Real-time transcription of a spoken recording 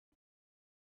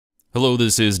Hello,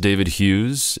 this is David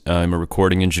Hughes. I'm a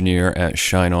recording engineer at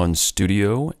Shine On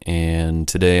Studio, and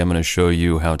today I'm going to show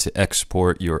you how to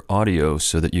export your audio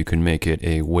so that you can make it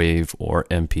a WAV or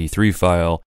MP3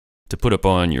 file to put up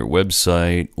on your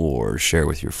website or share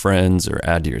with your friends or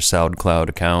add to your SoundCloud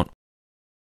account.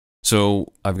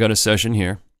 So I've got a session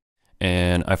here,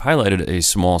 and I've highlighted a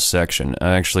small section.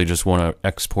 I actually just want to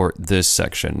export this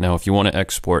section. Now, if you want to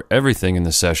export everything in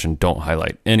the session, don't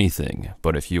highlight anything.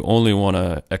 But if you only want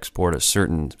to export a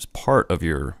certain part of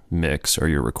your mix or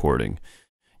your recording,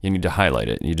 you need to highlight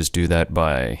it. You just do that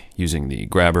by using the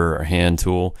grabber or hand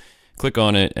tool. Click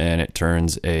on it, and it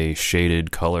turns a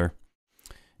shaded color.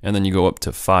 And then you go up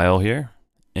to File here,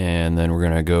 and then we're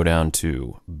going to go down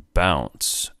to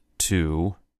Bounce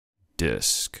to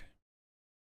Disk.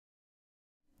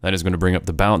 That is going to bring up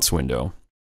the bounce window.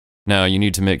 Now you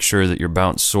need to make sure that your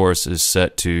bounce source is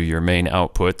set to your main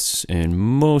outputs. In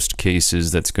most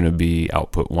cases that's going to be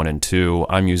output 1 and 2.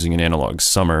 I'm using an analog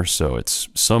summer, so it's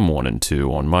sum 1 and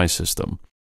 2 on my system.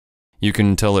 You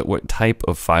can tell it what type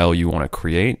of file you want to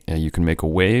create. You can make a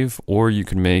WAV, or you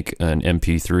can make an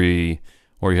MP3,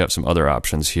 or you have some other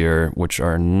options here which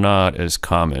are not as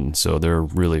common, so they're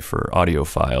really for audio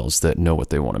files that know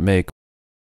what they want to make.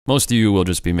 Most of you will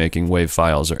just be making WAV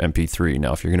files or MP3.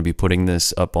 Now, if you're going to be putting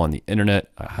this up on the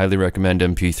internet, I highly recommend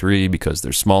MP3 because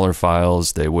they're smaller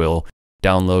files, they will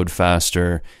download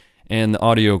faster, and the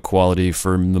audio quality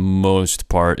for the most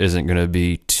part isn't going to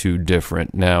be too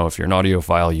different. Now, if you're an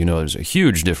audiophile, you know there's a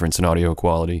huge difference in audio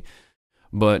quality,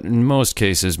 but in most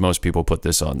cases, most people put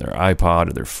this on their iPod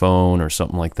or their phone or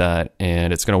something like that,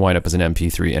 and it's going to wind up as an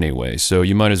MP3 anyway, so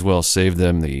you might as well save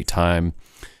them the time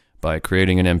by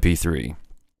creating an MP3.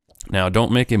 Now,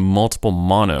 don't make a multiple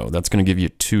mono. That's going to give you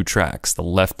 2 tracks, the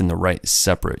left and the right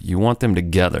separate. You want them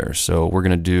together, so we're going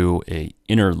to do a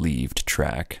interleaved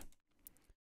track.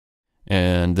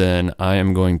 And then I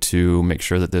am going to make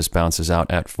sure that this bounces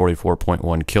out at 44.1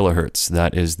 kilohertz.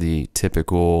 That is the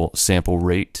typical sample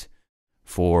rate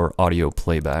for audio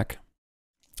playback.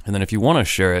 And then if you want to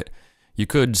share it, you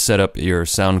could set up your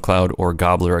SoundCloud or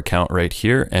Gobbler account right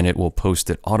here, and it will post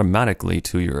it automatically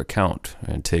to your account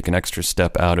and take an extra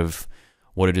step out of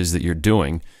what it is that you're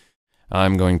doing.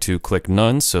 I'm going to click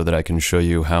None so that I can show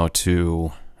you how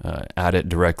to add it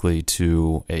directly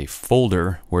to a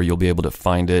folder where you'll be able to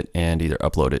find it and either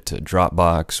upload it to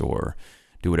Dropbox or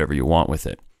do whatever you want with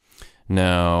it.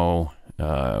 Now,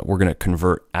 we're going to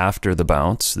convert after the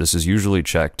bounce. This is usually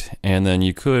checked, and then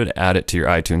you could add it to your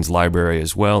iTunes library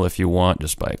as well if you want,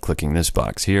 just by clicking this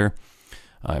box here.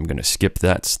 I'm going to skip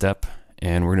that step,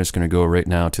 and we're just going to go right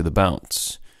now to the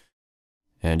bounce.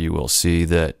 And you will see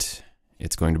that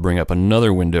it's going to bring up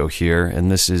another window here, and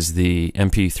this is the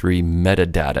MP3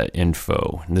 metadata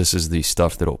info. And this is the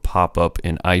stuff that'll pop up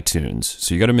in iTunes.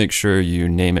 So you got to make sure you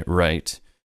name it right.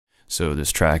 So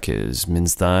this track is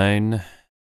Minstein.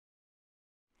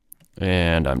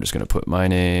 And I'm just going to put my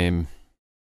name,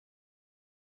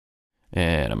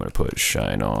 and I'm going to put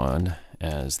Shine On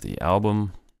as the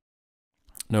album.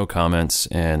 No comments,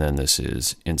 and then this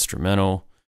is instrumental.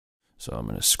 So I'm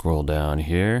going to scroll down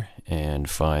here and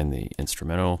find the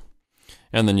instrumental.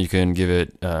 And then you can give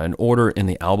it an order in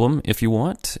the album if you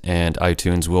want, and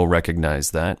iTunes will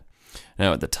recognize that.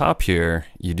 Now at the top here,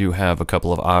 you do have a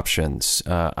couple of options.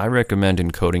 I recommend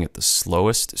encoding at the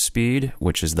slowest speed,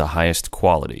 which is the highest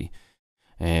quality.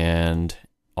 And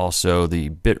also the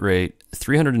bitrate,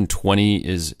 320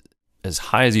 is as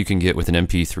high as you can get with an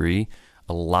MP3.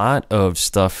 A lot of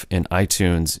stuff in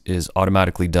iTunes is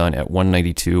automatically done at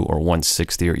 192 or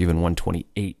 160 or even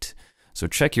 128. So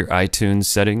check your iTunes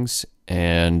settings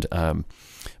and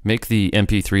make the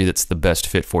MP3 that's the best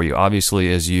fit for you.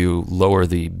 Obviously, as you lower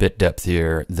the bit depth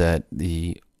here, that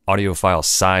the audio file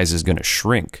size is going to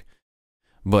shrink.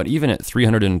 But even at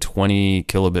 320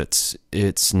 kilobits,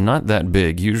 it's not that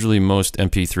big. Usually most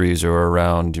MP3s are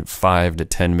around 5 to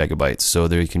 10 megabytes, so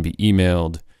they can be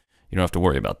emailed. You don't have to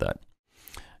worry about that.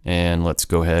 And let's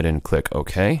go ahead and click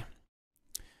OK.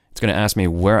 It's going to ask me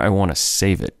where I want to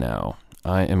save it now.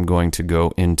 I am going to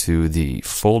go into the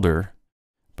folder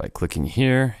by clicking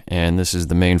here, and this is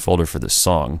the main folder for this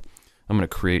song. I'm going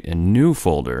to create a new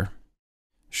folder,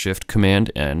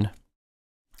 Shift-Command-N,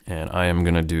 and I am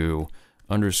going to do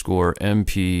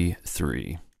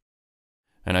 _MP3.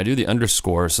 And I do the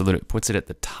underscore so that it puts it at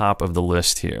the top of the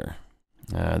list here.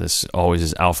 This always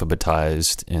is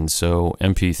alphabetized, and so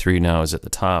MP3 now is at the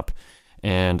top.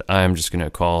 And I'm just going to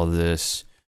call this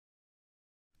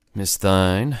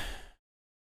Minstein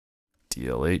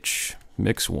DLH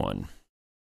Mix 1.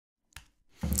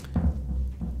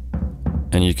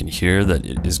 And you can hear that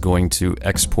it is going to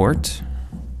export.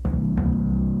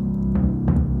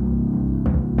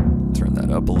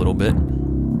 that up a little bit.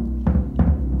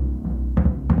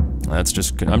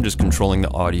 I'm just controlling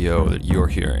the audio that you're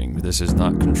hearing. This is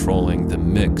not controlling the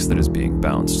mix that is being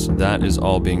bounced. That is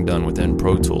all being done within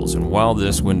Pro Tools. And while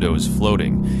this window is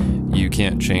floating, you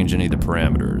can't change any of the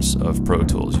parameters of Pro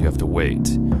Tools. You have to wait.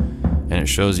 And it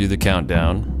shows you the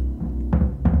countdown.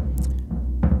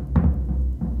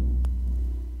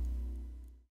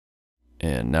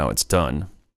 And now it's done.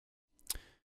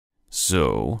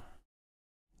 So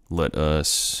let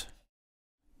us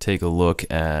take a look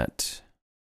at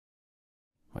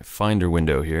my Finder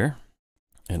window here,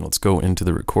 and let's go into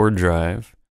the record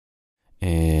drive,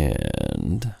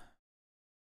 and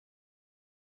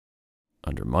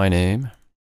under my name,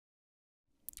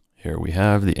 here we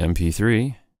have the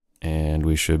MP3, and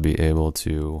we should be able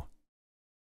to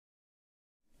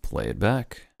play it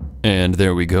back. And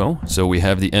there we go. So we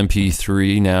have the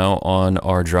MP3 now on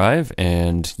our drive,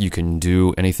 and you can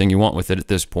do anything you want with it at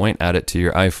this point. Add it to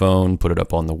your iPhone, put it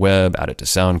up on the web, add it to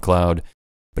SoundCloud.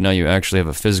 But now you actually have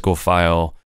a physical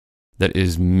file that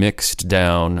is mixed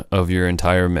down of your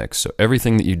entire mix. So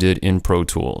everything that you did in Pro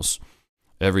Tools,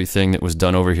 everything that was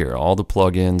done over here, all the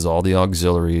plugins, all the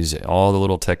auxiliaries, all the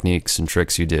little techniques and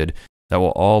tricks you did, that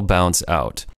will all bounce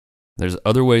out. There's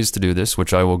other ways to do this,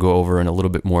 which I will go over in a little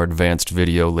bit more advanced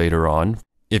video later on.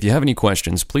 If you have any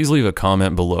questions, please leave a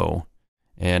comment below,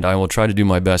 and I will try to do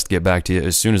my best to get back to you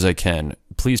as soon as I can.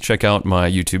 Please check out my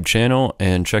YouTube channel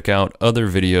and check out other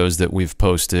videos that we've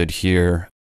posted here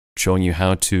showing you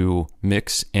how to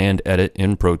mix and edit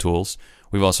in Pro Tools.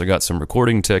 We've also got some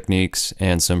recording techniques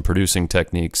and some producing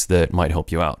techniques that might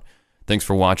help you out. Thanks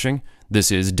for watching.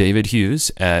 This is David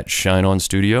Hughes at Shine On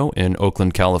Studio in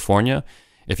Oakland, California.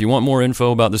 If you want more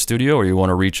info about the studio, or you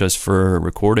want to reach us for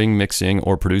recording, mixing,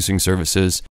 or producing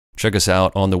services, check us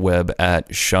out on the web at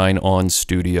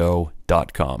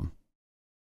shineonstudio.com.